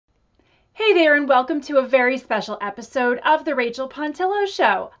Hey there, and welcome to a very special episode of The Rachel Pontillo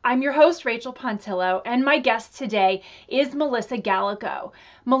Show. I'm your host, Rachel Pontillo, and my guest today is Melissa Gallico.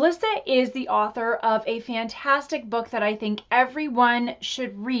 Melissa is the author of a fantastic book that I think everyone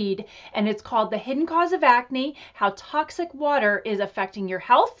should read, and it's called The Hidden Cause of Acne: How Toxic Water is Affecting Your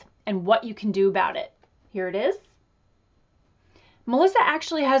Health and What You Can Do About It. Here it is. Melissa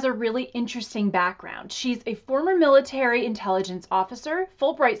actually has a really interesting background. She's a former military intelligence officer,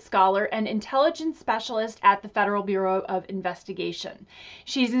 Fulbright scholar, and intelligence specialist at the Federal Bureau of Investigation.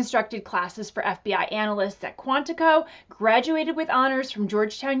 She's instructed classes for FBI analysts at Quantico, graduated with honors from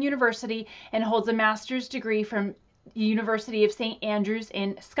Georgetown University, and holds a master's degree from the University of St. Andrews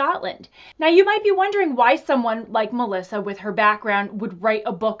in Scotland. Now, you might be wondering why someone like Melissa, with her background, would write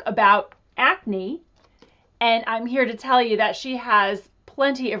a book about acne. And I'm here to tell you that she has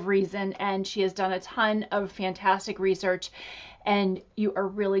plenty of reason, and she has done a ton of fantastic research, and you are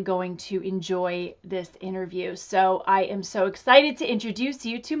really going to enjoy this interview. So I am so excited to introduce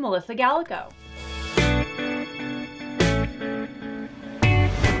you to Melissa Gallico.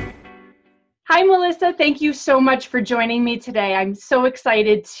 Hi, Melissa. Thank you so much for joining me today. I'm so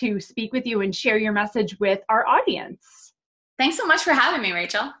excited to speak with you and share your message with our audience. Thanks so much for having me,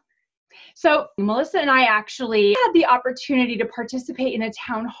 Rachel. So Melissa and I actually had the opportunity to participate in a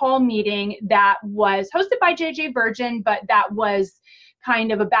town hall meeting that was hosted by JJ Virgin, but that was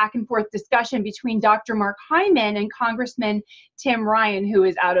kind of a back and forth discussion between Dr. Mark Hyman and Congressman Tim Ryan, who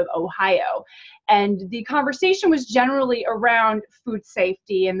is out of Ohio. And the conversation was generally around food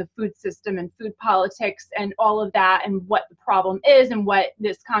safety and the food system and food politics and all of that, and what the problem is and what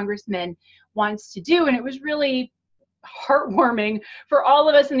this congressman wants to do. And it was really heartwarming for all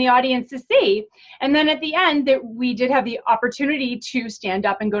of us in the audience to see. And then at the end, that we did have the opportunity to stand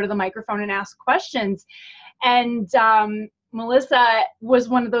up and go to the microphone and ask questions. And Melissa was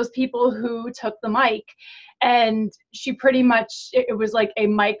one of those people who took the mic, and she pretty much, it was like a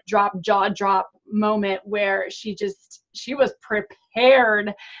mic drop, jaw drop moment where she was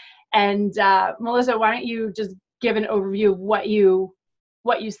prepared. And Melissa, why don't you just give an overview of what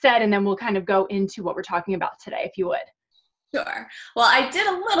you said, and then we'll kind of go into what we're talking about today, if you would. Sure. Well, I did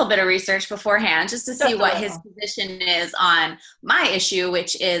a little bit of research beforehand just to see what his position is on my issue,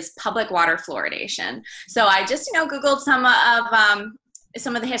 which is public water fluoridation. So I just, Googled some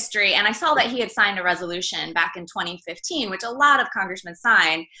of the history, and I saw that he had signed a resolution back in 2015, which a lot of congressmen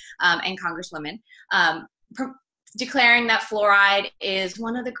signed, and congresswomen, declaring that fluoride is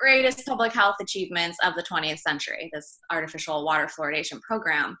one of the greatest public health achievements of the 20th century, this artificial water fluoridation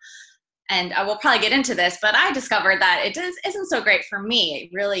program. And I will probably get into this, but I discovered that it isn't so great for me. It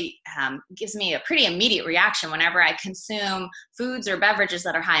really gives me a pretty immediate reaction whenever I consume foods or beverages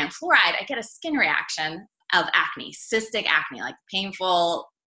that are high in fluoride. I get a skin reaction of acne, cystic acne, like painful,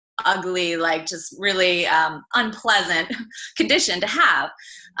 ugly, like just really unpleasant condition to have.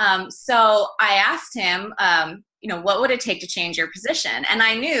 So I asked him, what would it take to change your position? And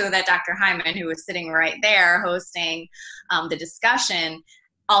I knew that Dr. Hyman, who was sitting right there hosting the discussion,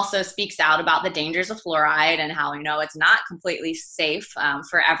 also speaks out about the dangers of fluoride and how, it's not completely safe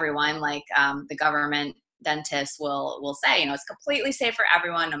for everyone. Like the government dentists will say, it's completely safe for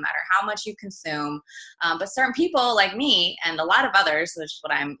everyone, no matter how much you consume. But certain people like me and a lot of others, which is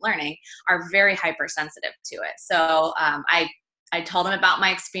what I'm learning, are very hypersensitive to it. So I told him about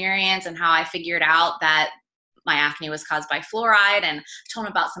my experience and how I figured out that my acne was caused by fluoride, and told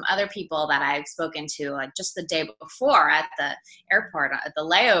him about some other people that I've spoken to, like just the day before at the airport, at the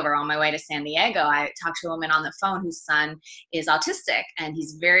layover on my way to San Diego. I talked to a woman on the phone whose son is autistic, and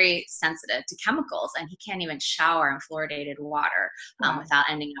he's very sensitive to chemicals, and he can't even shower in fluoridated water without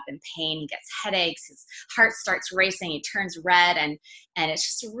ending up in pain. He gets headaches, his heart starts racing, he turns red, and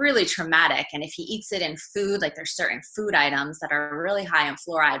it's just really traumatic. And if he eats it in food, like there's certain food items that are really high in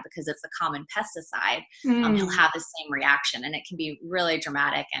fluoride because it's a common pesticide, he'll have the same reaction, and it can be really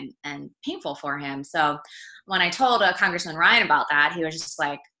dramatic and painful for him. So when I told Congressman Ryan about that, he was just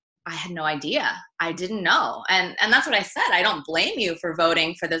like, I had no idea. I didn't know. And that's what I said. I don't blame you for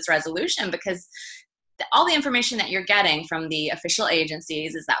voting for this resolution, because all the information that you're getting from the official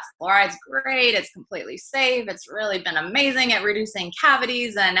agencies is that fluoride's great, it's completely safe, it's really been amazing at reducing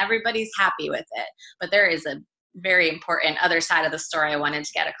cavities, and everybody's happy with it. But there is a very important other side of the story I wanted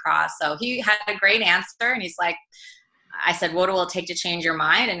to get across. So he had a great answer, and he's like, I said, what will it take to change your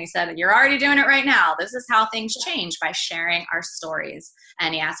mind? And he said, you're already doing it right now. This is how things change, by sharing our stories.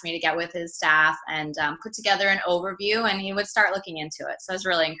 And he asked me to get with his staff and put together an overview, and he would start looking into it. So I was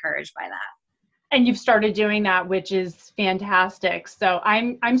really encouraged by that. And you've started doing that, which is fantastic. So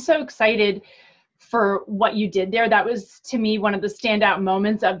I'm so excited for what you did there. That was, to me, one of the standout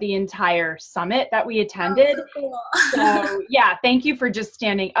moments of the entire summit that we attended. Oh, so cool. So yeah, thank you for just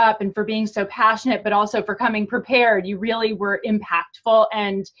standing up and for being so passionate, but also for coming prepared. You really were impactful.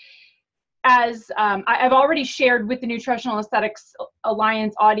 And as I've already shared with the Nutritional Aesthetics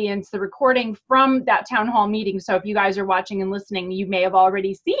Alliance audience the recording from that town hall meeting. So if you guys are watching and listening, you may have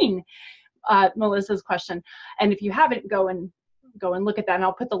already seen Melissa's question. And if you haven't, go and look at that. And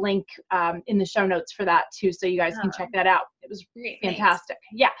I'll put the link in the show notes for that too, so you guys can check that out. It was Great, fantastic.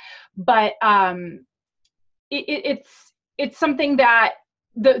 Thanks. Yeah, but it's something that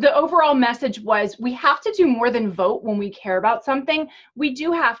the overall message was, we have to do more than vote when we care about something. We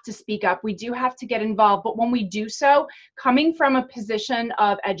do have to speak up. We do have to get involved. But when we do so, coming from a position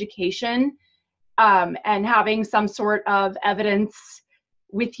of education and having some sort of evidence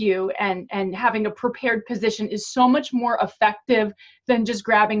with you and having a prepared position is so much more effective than just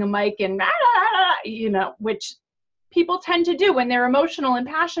grabbing a mic and, you know, which people tend to do when they're emotional and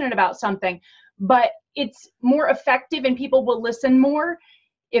passionate about something. But it's more effective and people will listen more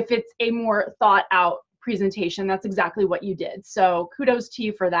if it's a more thought out presentation. That's exactly what you did. So kudos to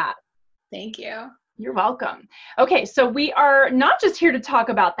you for that. Thank you. You're welcome. Okay, so we are not just here to talk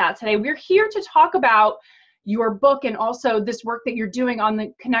about that today. We're here to talk about your book and also this work that you're doing on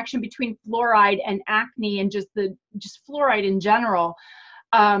the connection between fluoride and acne and just fluoride in general.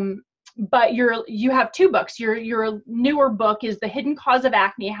 But you have two books. Your newer book is The Hidden Cause of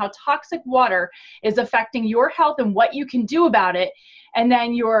Acne: How Toxic Water is Affecting Your Health and What You Can Do About It. And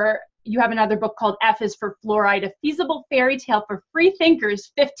then you have another book called F is for Fluoride: A Feasible Fairy Tale for Free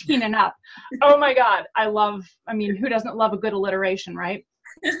Thinkers 15 and Up. Oh my God. I mean, who doesn't love a good alliteration, right?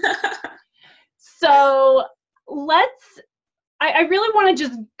 So I really want to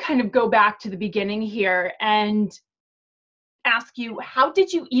just kind of go back to the beginning here and ask you, how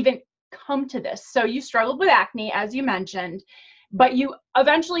did you even come to this? So you struggled with acne, as you mentioned, but you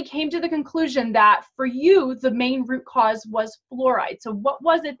eventually came to the conclusion that for you, the main root cause was fluoride. So what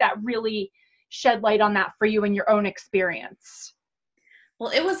was it that really shed light on that for you in your own experience? Well,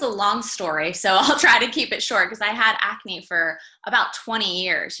 it was a long story, so I'll try to keep it short because I had acne for about 20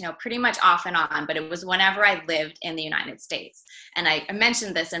 years, you know, pretty much off and on, but it was whenever I lived in the United States. And I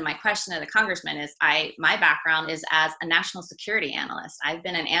mentioned this in my question to the congressman is my background is as a national security analyst. I've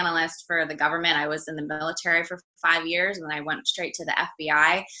been an analyst for the government. I was in the military for 5 years and then I went straight to the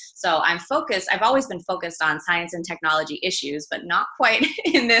FBI. So I've always been focused on science and technology issues, but not quite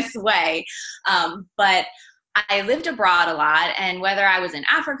in this way. But I lived abroad a lot, and whether I was in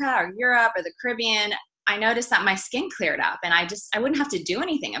Africa or Europe or the Caribbean, I noticed that my skin cleared up and I wouldn't have to do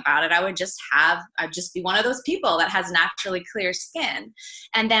anything about it. I'd just be one of those people that has naturally clear skin.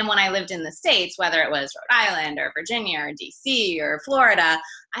 And then when I lived in the States, whether it was Rhode Island or Virginia or DC or Florida,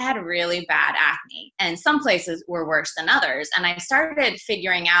 I had really bad acne, and some places were worse than others. And I started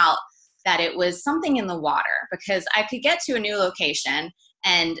figuring out that it was something in the water, because I could get to a new location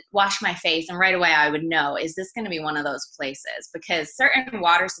and wash my face and right away I would know, is this going to be one of those places? Because certain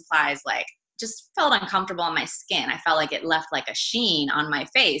water supplies just felt uncomfortable on my skin. I felt like it left like a sheen on my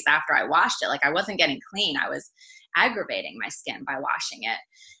face after I washed it. Like I wasn't getting clean. I was aggravating my skin by washing it.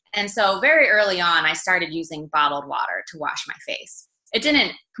 And so very early on, I started using bottled water to wash my face. It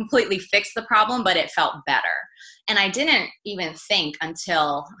didn't completely fix the problem, but it felt better. And I didn't even think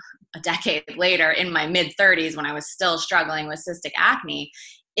until a decade later, in my mid-30s, when I was still struggling with cystic acne,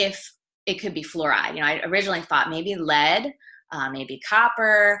 if it could be fluoride. You know, I originally thought maybe lead, maybe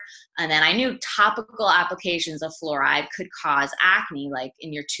copper, and then I knew topical applications of fluoride could cause acne, like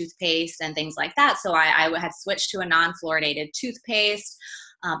in your toothpaste and things like that. So I had switched to a non-fluoridated toothpaste,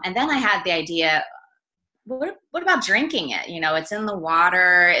 and then I had the idea, what about drinking it? You know, it's in the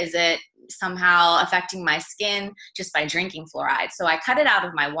water. Is it somehow affecting my skin just by drinking fluoride? So I cut it out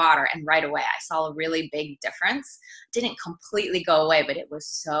of my water, and right away I saw a really big difference. Didn't completely go away, but it was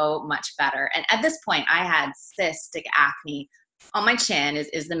so much better. And at this point I had cystic acne on my chin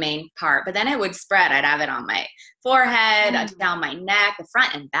is the main part, but then it would spread. I'd have it on my forehead, down my neck, the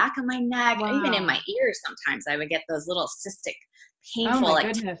front and back of my neck, even in my ears. Sometimes I would get those little cystic, painful,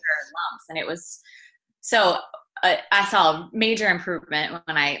 tender lumps. And it was, so I saw a major improvement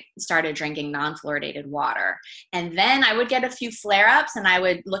when I started drinking non-fluoridated water. And then I would get a few flare-ups, and I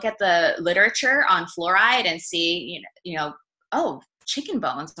would look at the literature on fluoride and see, oh, chicken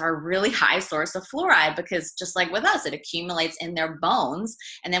bones are a really high source of fluoride, because just like with us, it accumulates in their bones,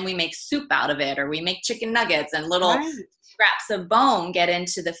 and then we make soup out of it, or we make chicken nuggets, and little scraps of bone get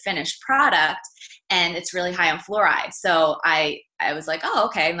into the finished product, and it's really high on fluoride. So I was like, oh,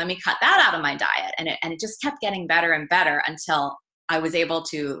 okay, let me cut that out of my diet. And it just kept getting better and better until I was able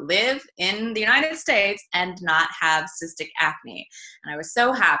to live in the United States and not have cystic acne. And I was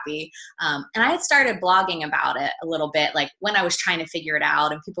so happy. And I had started blogging about it a little bit, like when I was trying to figure it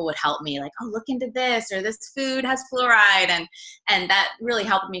out, and people would help me like, oh, look into this, or this food has fluoride. And that really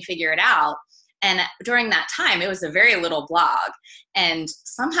helped me figure it out. And during that time, it was a very little blog. And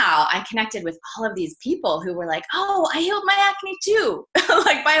somehow I connected with all of these people who were like, oh, I healed my acne too,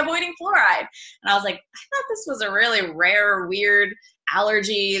 like by avoiding fluoride. And I was like, I thought this was a really rare, weird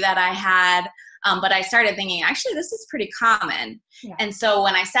allergy that I had. But I started thinking, actually, this is pretty common. Yeah. And so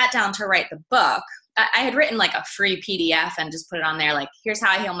when I sat down to write the book, I had written like a free PDF and just put it on there, like, here's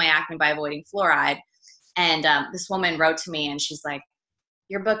how I heal my acne by avoiding fluoride. And this woman wrote to me and she's like,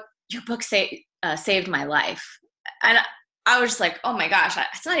 your book saved my life. And I was just like, oh my gosh,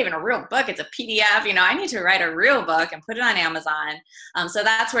 it's not even a real book. It's a PDF. I need to write a real book and put it on Amazon. So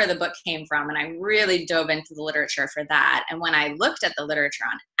that's where the book came from. And I really dove into the literature for that. And when I looked at the literature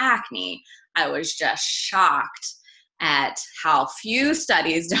on acne, I was just shocked at how few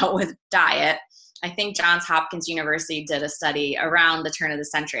studies dealt with diet. I think Johns Hopkins University did a study around the turn of the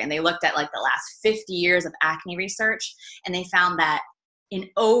century, and they looked at like the last 50 years of acne research, and they found that in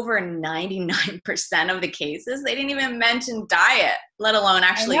over 99% of the cases, they didn't even mention diet, let alone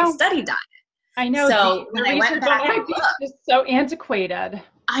actually study diet. I know. So when I went back to the book, it's just so antiquated.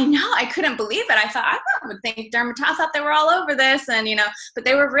 I know. I couldn't believe it. I would think dermatologists thought they were all over this, and but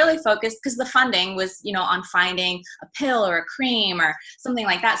they were really focused because the funding was on finding a pill or a cream or something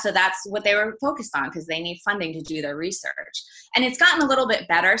like that. So that's what they were focused on because they need funding to do their research. And it's gotten a little bit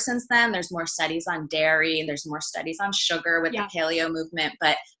better since then. There's more studies on dairy. There's more studies on sugar with the paleo movement,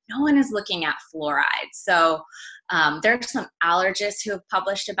 but no one is looking at fluoride. So there's some allergists who have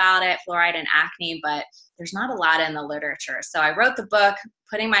published about it, fluoride and acne, but there's not a lot in the literature. So I wrote the book,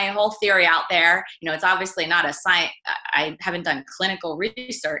 putting my whole theory out there. It's obviously not a science. I haven't done clinical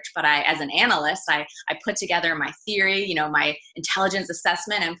research, but as an analyst, I put together my theory, my intelligence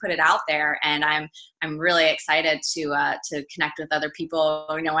assessment, and put it out there. And I'm really excited to connect with other people.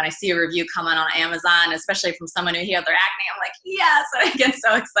 When I see a review coming on Amazon, especially from someone who healed their acne, I'm like, yes, and I get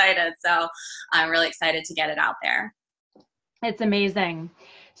so excited. So I'm really excited to get it out there. It's amazing.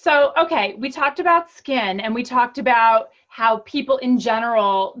 So, okay, we talked about skin, and we talked about how people in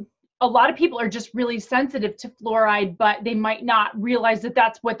general, a lot of people are just really sensitive to fluoride, but they might not realize that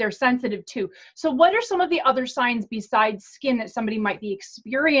that's what they're sensitive to. So what are some of the other signs besides skin that somebody might be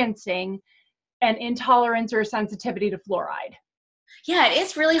experiencing an intolerance or sensitivity to fluoride? Yeah, it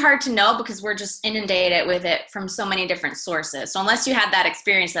is really hard to know because we're just inundated with it from so many different sources. So unless you had that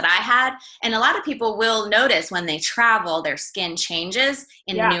experience that I had, and a lot of people will notice when they travel, their skin changes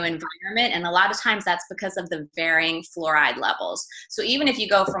in a new environment. And a lot of times that's because of the varying fluoride levels. So even if you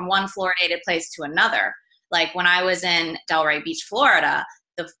go from one fluoridated place to another, like when I was in Delray Beach, Florida,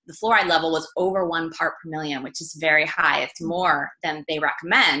 the fluoride level was over 1 part per million, which is very high. It's more than they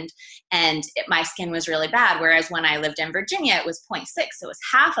recommend. And my skin was really bad. Whereas when I lived in Virginia, it was 0.6. So it was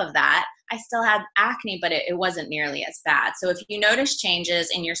half of that. I still had acne, but it wasn't nearly as bad. So if you notice changes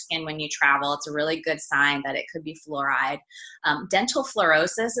in your skin when you travel, it's a really good sign that it could be fluoride. Dental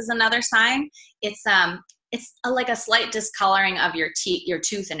fluorosis is another sign. It's like a slight discoloring of your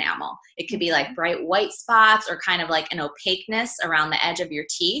tooth enamel. It could be like bright white spots or kind of like an opaqueness around the edge of your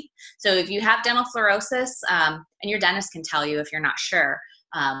teeth. So if you have dental fluorosis, and your dentist can tell you if you're not sure,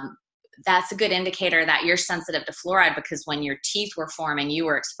 that's a good indicator that you're sensitive to fluoride because when your teeth were forming, you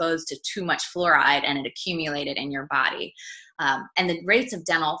were exposed to too much fluoride and it accumulated in your body. And the rates of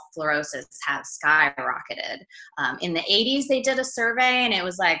dental fluorosis have skyrocketed. In the 80s, they did a survey and it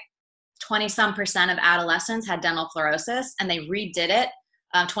was like 20-some% of adolescents had dental fluorosis, and they redid it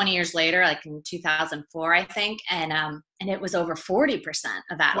 20 years later, like in 2004, I think, and it was over 40%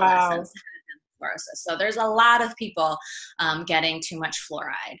 of adolescents had dental fluorosis. So there's a lot of people getting too much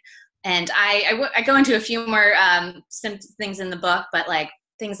fluoride. And I go into a few more things in the book, but like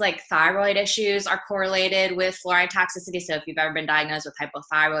things like thyroid issues are correlated with fluoride toxicity. So if you've ever been diagnosed with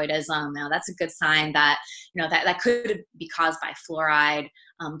hypothyroidism, that's a good sign that, that could be caused by fluoride.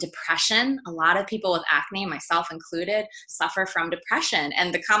 Depression. A lot of people with acne, myself included, suffer from depression.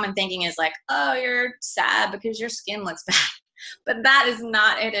 And the common thinking is like, oh, you're sad because your skin looks bad. But that is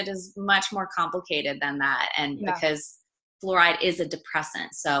not it. It is much more complicated than that. And because fluoride is a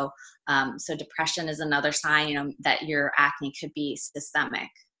depressant. So depression is another sign, that your acne could be systemic,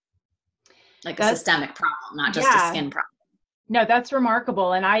 like a systemic problem, not just a skin problem. No, that's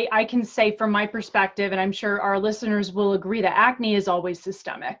remarkable. And I can say from my perspective, and I'm sure our listeners will agree, that acne is always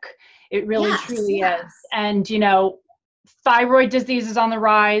systemic. It really truly is. And, thyroid disease is on the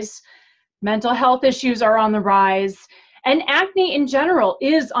rise. Mental health issues are on the rise. And acne in general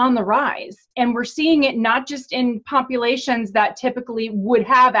is on the rise. And we're seeing it not just in populations that typically would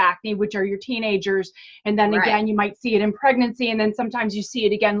have acne, which are your teenagers. And then again, you might see it in pregnancy. And then sometimes you see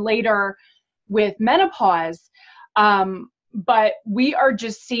it again later with menopause. But we are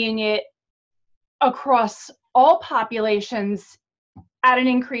just seeing it across all populations at an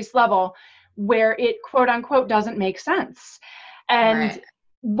increased level where it, quote unquote, doesn't make sense. And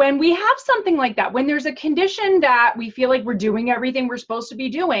when we have something like that, when there's a condition that we feel like we're doing everything we're supposed to be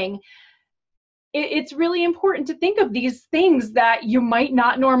doing, it's really important to think of these things that you might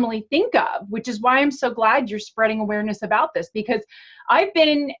not normally think of, which is why I'm so glad you're spreading awareness about this, because I've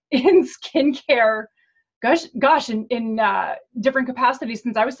been in skincare, in different capacities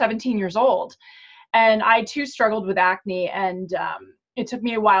since I was 17 years old. And I too struggled with acne, and it took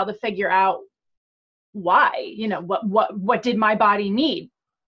me a while to figure out why, what did my body need?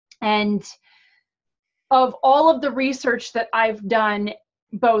 And of all of the research that I've done,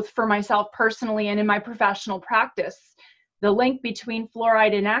 both for myself personally and in my professional practice, the link between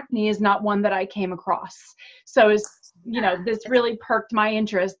fluoride and acne is not one that I came across. So this really perked my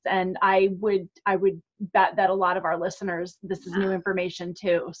interest, and I would bet that a lot of our listeners, this is new information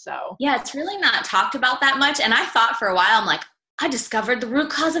too. So yeah, it's really not talked about that much. And I thought for a while, I'm like, I discovered the root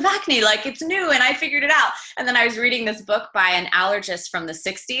cause of acne, like it's new and I figured it out. And then I was reading this book by an allergist from the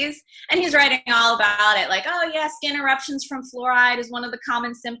 60s, and he's writing all about it. Like, oh yeah, skin eruptions from fluoride is one of the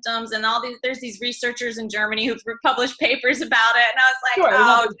common symptoms. And there's these researchers in Germany who've published papers about it. And I was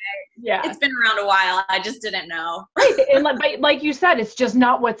like, okay. Yeah, it's been around a while. I just didn't know. Right. And like you said, it's just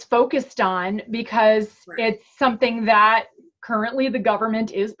not what's focused on, because it's something that currently the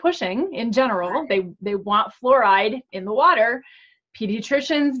government is pushing in general. They want fluoride in the water.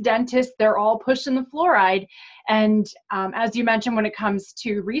 Pediatricians, dentists, they're all pushing the fluoride. And as you mentioned, when it comes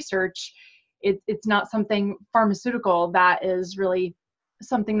to research, it's not something pharmaceutical that is really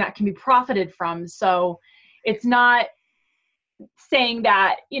something that can be profited from. So it's not saying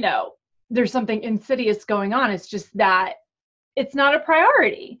that, there's something insidious going on. It's just that it's not a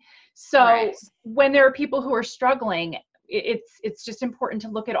priority. So when there are people who are struggling, it's just important to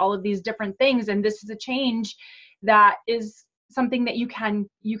look at all of these different things. And this is a change that is something that you can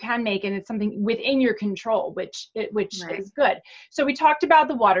make, and it's something within your control, which is good. So we talked about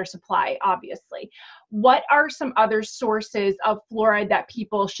the water supply, obviously. What are some other sources of fluoride that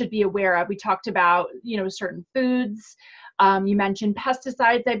people should be aware of? We talked about, certain foods. You mentioned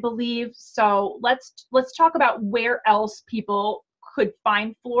pesticides, I believe. So let's talk about where else people could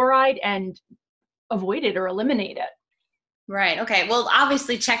find fluoride and avoid it or eliminate it. Right. Okay. Well,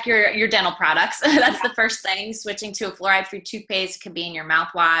 obviously check your dental products. That's the first thing. Switching to a fluoride-free toothpaste could be in your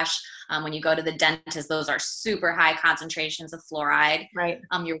mouthwash. When you go to the dentist, those are super high concentrations of fluoride. Right.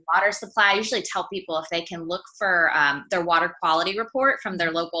 Your water supply, I usually tell people if they can look for their water quality report from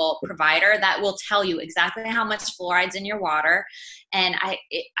their local provider, that will tell you exactly how much fluoride's in your water. And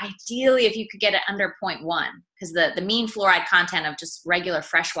ideally, if you could get it under 0.1, because the mean fluoride content of just regular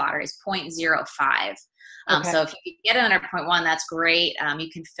fresh water is 0.05. So if you get it under 0.1, that's great. You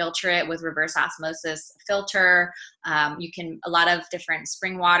can filter it with reverse osmosis filter. A lot of different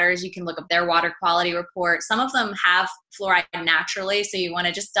spring waters, you can look up their water quality report. Some of them have fluoride naturally, so you want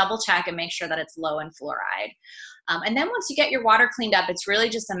to just double check and make sure that it's low in fluoride. And then once you get your water cleaned up, it's really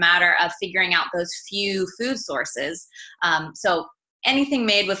just a matter of figuring out those few food sources. So anything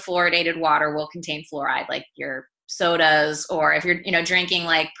made with fluoridated water will contain fluoride, like your sodas, or if you're drinking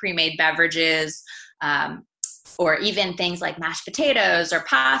like pre-made beverages, or even things like mashed potatoes or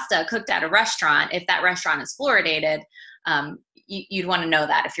pasta cooked at a restaurant. If that restaurant is fluoridated, you'd want to know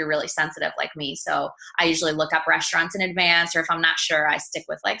that if you're really sensitive like me. So I usually look up restaurants in advance, or if I'm not sure, I stick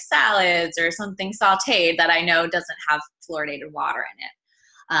with like salads or something sauteed that I know doesn't have fluoridated water in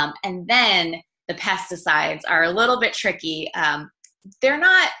it. And then the pesticides are a little bit tricky.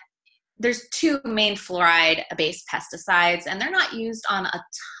 There's two main fluoride-based pesticides, and they're not used on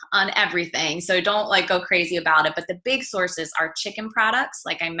everything. So don't go crazy about it. But the big sources are chicken products,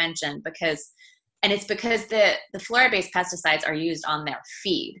 like I mentioned, because the fluoride-based pesticides are used on their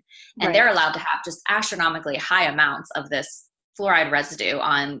feed, and they're allowed to have just astronomically high amounts of this fluoride residue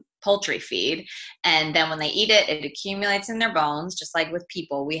on poultry feed. And then when they eat it, it accumulates in their bones. Just like with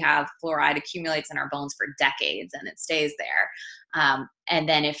people, we have fluoride accumulates in our bones for decades and it stays there. And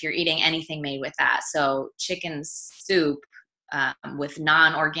then if you're eating anything made with that, so chicken soup, with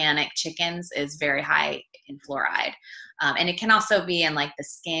non-organic chickens is very high in fluoride. And it can also be in like the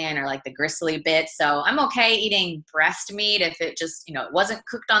skin or like the gristly bits. So I'm okay eating breast meat if it just, it wasn't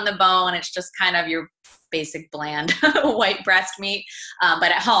cooked on the bone. It's just kind of your basic bland white breast meat.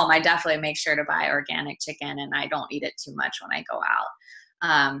 But at home, I definitely make sure to buy organic chicken, and I don't eat it too much when I go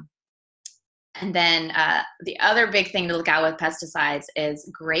out. And then the other big thing to look out with pesticides is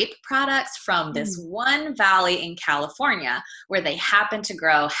grape products from this one valley in California where they happen to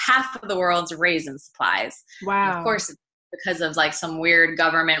grow half of the world's raisin supplies. Wow. And of course, because of like some weird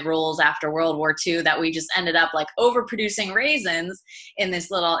government rules after World War II, that we just ended up like overproducing raisins in this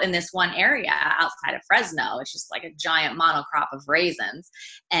one area outside of Fresno. It's just like a giant monocrop of raisins,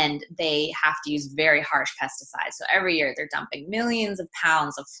 and they have to use very harsh pesticides. So every year they're dumping millions of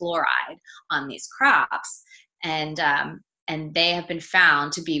pounds of fluoride on these crops, and they have been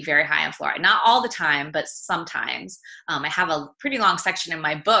found to be very high in fluoride. Not all the time, but sometimes. I have a pretty long section in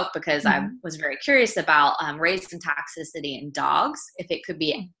my book because I was very curious about raisin toxicity in dogs, if it could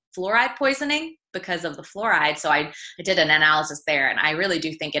be fluoride poisoning because of the fluoride. So I did an analysis there, and I really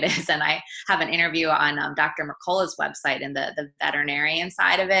do think it is. And I have an interview on Dr. Mercola's website in the veterinarian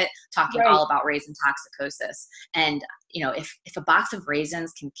side of it, talking all about raisin toxicosis. And, if a box of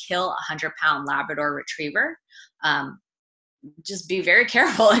raisins can kill a 100-pound Labrador retriever, just be very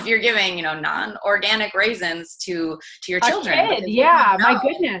careful if you're giving, non-organic raisins to your children. A kid, yeah, my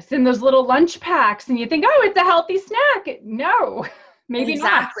goodness. And those little lunch packs, and you think, oh, it's a healthy snack. No, maybe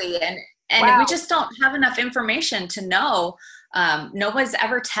exactly. not. And we just don't have enough information to know. No one's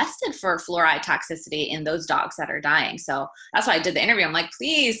ever tested for fluoride toxicity in those dogs that are dying. So that's why I did the interview. I'm like,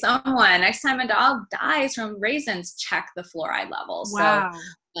 please, someone, next time a dog dies from raisins, check the fluoride levels. Wow.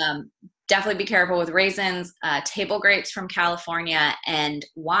 So definitely be careful with raisins, table grapes from California, and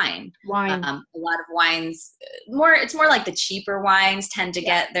wine. A lot of wines, it's more like the cheaper wines tend to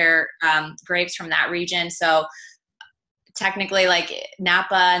get their grapes from that region. So technically, like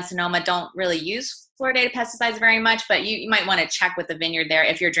Napa and Sonoma don't really use fluoridated pesticides very much, but you might want to check with the vineyard there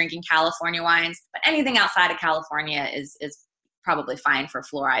if you're drinking California wines. But anything outside of California is probably fine for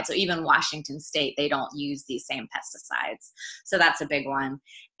fluoride. So even Washington State, they don't use these same pesticides. So that's a big one.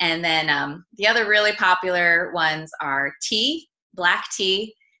 And then the other really popular ones are tea, black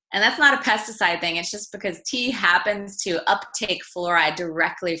tea. And that's not a pesticide thing. It's just because tea happens to uptake fluoride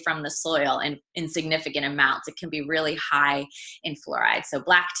directly from the soil in significant amounts. It can be really high in fluoride. So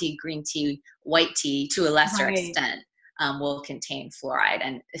black tea, green tea, white tea, to a lesser extent, will contain fluoride.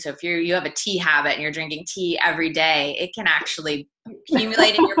 And so if you have a tea habit and you're drinking tea every day, it can actually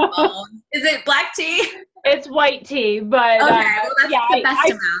accumulate in your bones. Is it black tea? It's white tea, but okay, well, that's the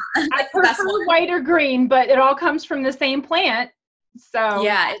best amount. I prefer white or green, but it all comes from the same plant. So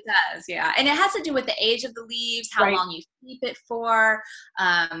yeah, it does. Yeah. And it has to do with the age of the leaves, how long you keep it for.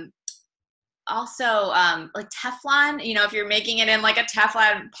 Also, like Teflon, if you're making it in like a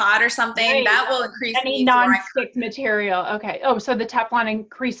Teflon pot or something, that will increase any non-stick material. Okay. Oh, so the Teflon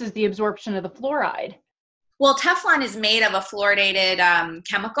increases the absorption of the fluoride. Well, Teflon is made of a fluoridated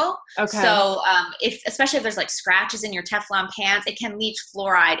chemical. Okay. So especially if there's like scratches in your Teflon pans, it can leach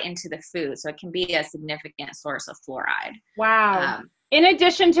fluoride into the food. So it can be a significant source of fluoride. Wow. In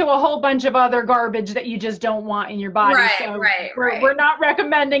addition to a whole bunch of other garbage that you just don't want in your body. We're not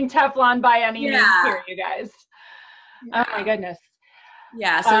recommending Teflon by any means here, you guys. Yeah. Oh my goodness.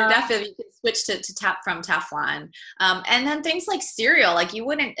 Yeah, so definitely you can switch from Teflon. And then things like cereal, like you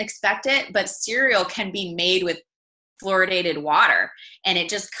wouldn't expect it, but cereal can be made with fluoridated water, and it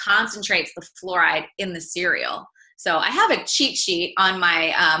just concentrates the fluoride in the cereal. So I have a cheat sheet on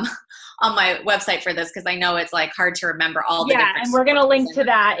my website for this because I know it's like hard to remember all the different. Yeah, and we're going to link to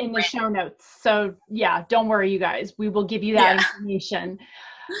that in the show notes. So yeah, don't worry, you guys. We will give you that information.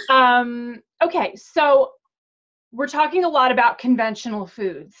 Okay, so we're talking a lot about conventional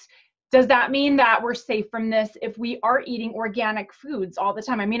foods. Does that mean that we're safe from this if we are eating organic foods all the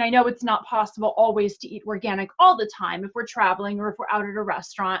time? I mean, I know it's not possible always to eat organic all the time if we're traveling or if we're out at a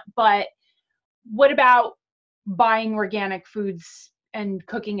restaurant, but what about buying organic foods and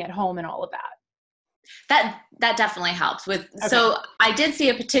cooking at home and all of that? That definitely helps with. Okay. So I did see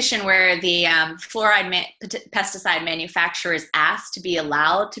a petition where the fluoride pesticide manufacturers asked to be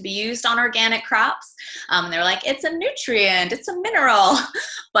allowed to be used on organic crops. They're like, it's a nutrient, it's a mineral,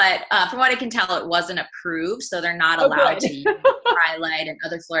 but from what I can tell, it wasn't approved, so they're not allowed to use Fluoride and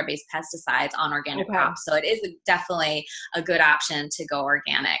other fluoride-based pesticides on organic crops. So it is definitely a good option to go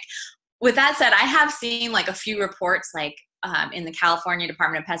organic. With that said, I have seen like a few reports, like in the California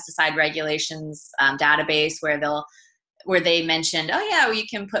Department of Pesticide Regulations database where they mentioned, oh yeah, well, you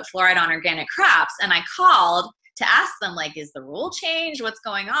can put fluoride on organic crops. And I called to ask them, like, is the rule changed? What's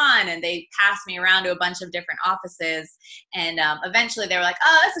going on? And they passed me around to a bunch of different offices. And eventually they were like,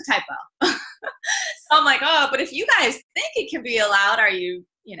 oh, it's a typo. So I'm like, oh, but if you guys think it can be allowed, are you,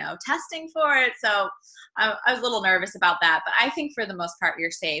 testing for it? So I was a little nervous about that. But I think for the most part,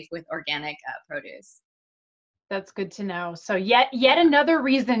 you're safe with organic produce. That's good to know. So yet another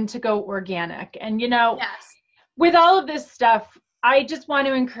reason to go organic. And, Yes. with all of this stuff, I just want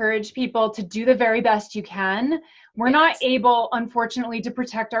to encourage people to do the very best you can. We're not able, unfortunately, to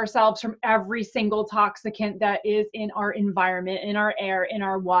protect ourselves from every single toxicant that is in our environment, in our air, in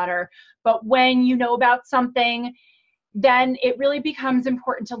our water. But when you know about something, then it really becomes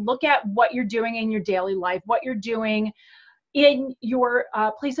important to look at what you're doing in your daily life, what you're doing in your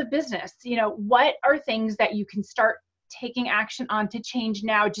place of business. What are things that you can start taking action on to change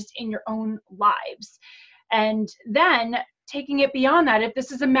now just in your own lives? And then taking it beyond that, if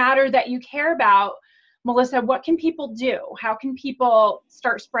this is a matter that you care about, Melissa, what can people do? How can people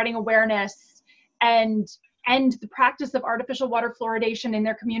start spreading awareness and end the practice of artificial water fluoridation in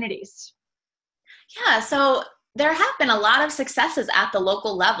their communities? Yeah, so there have been a lot of successes at the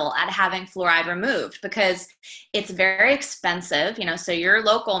local level at having fluoride removed because it's very expensive. So your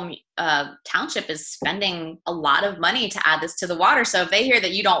local township is spending a lot of money to add this to the water. So if they hear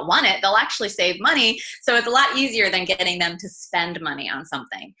that you don't want it, they'll actually save money. So it's a lot easier than getting them to spend money on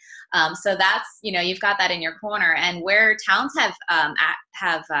something. So that's, you've got that in your corner. And where towns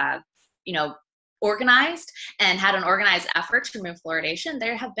have organized and had an organized effort to remove fluoridation,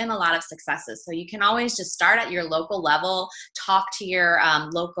 there have been a lot of successes. So you can always just start at your local level, talk to your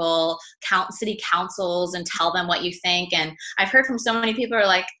local city councils and tell them what you think. And I've heard from so many people who are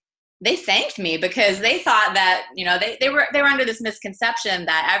like, they thanked me because they thought that, they were under this misconception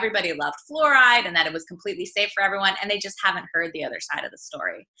that everybody loved fluoride and that it was completely safe for everyone. And they just haven't heard the other side of the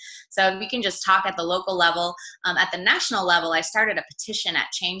story. So we can just talk at the local level. At the national level, I started a petition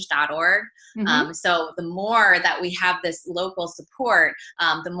at change.org. Mm-hmm. So the more that we have this local support,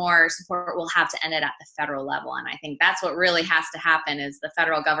 the more support we'll have to end it at the federal level. And I think that's what really has to happen is the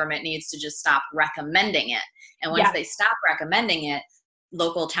federal government needs to just stop recommending it. And once they stop recommending it,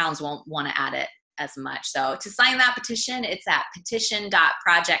 local towns won't want to add it as much. So to sign that petition, it's at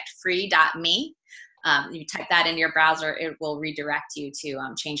petition.projectfree.me. You type that in your browser, it will redirect you to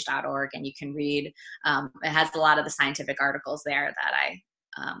change.org, and you can read. It has a lot of the scientific articles there that I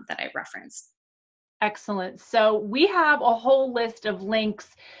referenced. Excellent. So we have a whole list of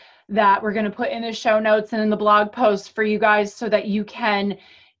links that we're going to put in the show notes and in the blog post for you guys so that you can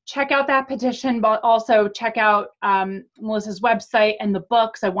check out that petition, but also check out Melissa's website and the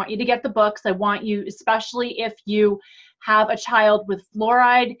books. I want you to get the books. I want you, especially if you have a child with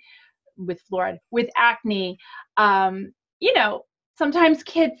acne, sometimes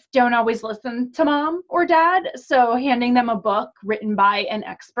kids don't always listen to mom or dad. So handing them a book written by an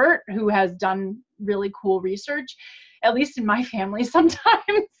expert who has done really cool research, at least in my family, sometimes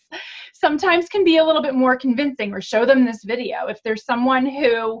can be a little bit more convincing, or show them this video. If there's someone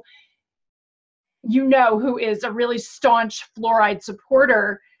who who is a really staunch fluoride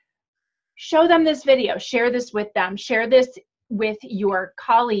supporter, show them this video, share this with them, share this with your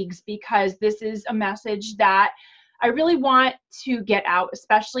colleagues, because this is a message that I really want to get out,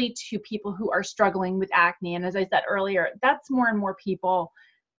 especially to people who are struggling with acne. And as I said earlier, that's more and more people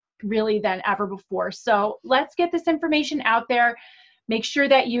really than ever before. So let's get this information out there. Make sure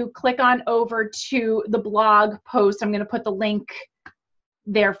that you click on over to the blog post. I'm going to put the link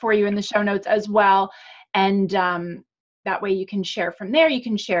there for you in the show notes as well. And that way you can share from there. You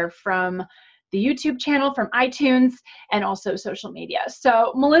can share from the YouTube channel, from iTunes, and also social media.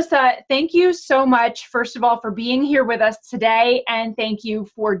 So Melissa, thank you so much, first of all, for being here with us today. And thank you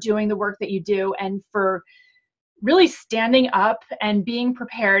for doing the work that you do and for really standing up and being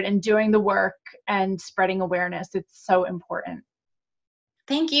prepared and doing the work and spreading awareness. It's so important.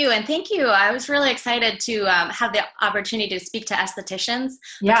 Thank you. And thank you. I was really excited to have the opportunity to speak to aestheticians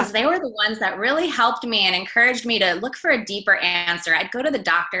because they were the ones that really helped me and encouraged me to look for a deeper answer. I'd go to the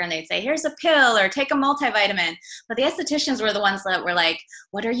doctor and they'd say, here's a pill or take a multivitamin. But the aestheticians were the ones that were like,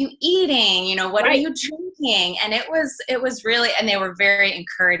 what are you eating? What are you drinking? And it was really, and they were very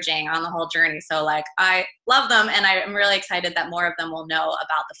encouraging on the whole journey. So like, I love them. And I'm really excited that more of them will know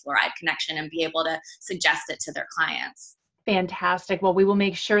about the fluoride connection and be able to suggest it to their clients. Fantastic. Well, we will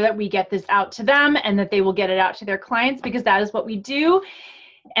make sure that we get this out to them and that they will get it out to their clients, because that is what we do.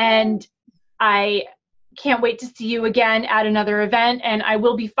 And I can't wait to see you again at another event. And I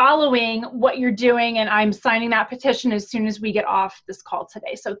will be following what you're doing. And I'm signing that petition as soon as we get off this call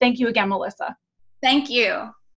today. So thank you again, Melissa. Thank you.